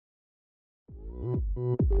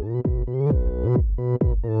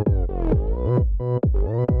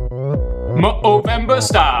Movember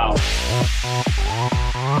Style.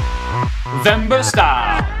 Movember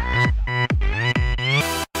Style.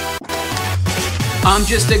 I'm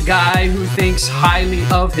just a guy who thinks highly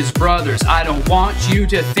of his brothers. I don't want you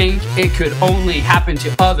to think it could only happen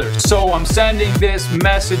to others. So I'm sending this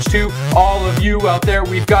message to all of you out there.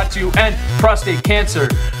 We've got to end prostate cancer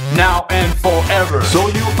now and forever. So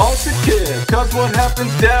you all should care, cause what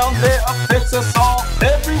happens down there affects us all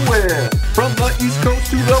everywhere. From the East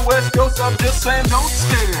Coast to the West Coast, I'm just saying don't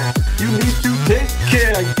stare. You need to take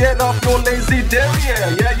care, get off your lazy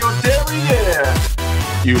derriere. Yeah, your derriere.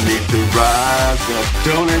 You need to rise up,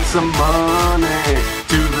 donate some money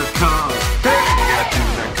to the cause. Hey, yeah, to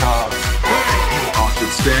the cause. Hey, you all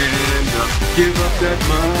should stand up, give up that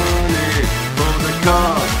money for the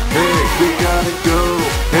cause. Hey, we gotta go.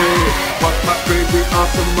 Hey, watch my crazy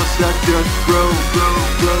awesome mustache just grow, grow,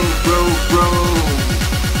 grow, grow, grow.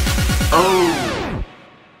 Oh,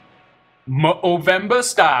 Movember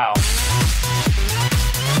Style.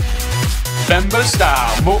 Movember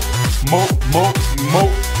Style.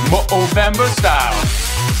 Movember Style.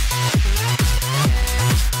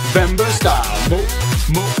 Movember Style.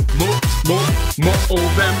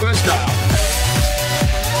 Movember Style.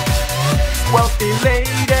 Wealthy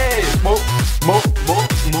ladies. Movember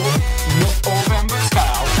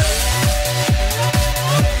Style.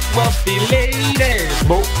 Wealthy ladies.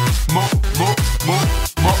 Movember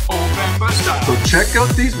Style. So check out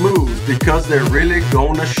these moves because they're really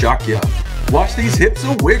gonna shock ya. Watch these hips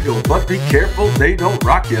a wiggle, but be careful they don't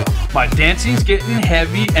rock ya. My dancing's getting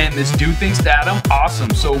heavy and this dude thinks that I'm awesome.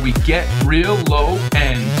 So we get real low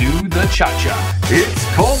and do the cha-cha. It's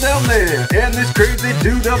cold down there and this crazy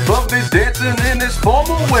dude above is dancing in his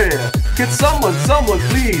formal wear. Can someone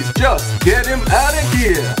please just get him out of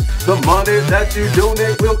here? The money that you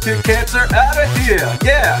donate will kick cancer out of here.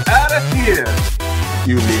 Yeah, out of here.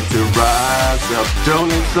 You need to rise up,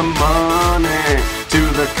 donate some money to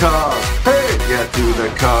the cause. Hey, yeah, to the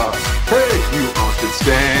cause. Hey, you all should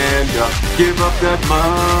stand up, give up that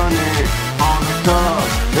money on the cause.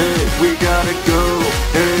 Hey, we gotta go.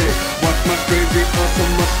 Hey, watch my crazy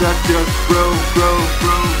awesome mustache just grow, grow,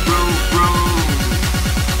 grow, grow.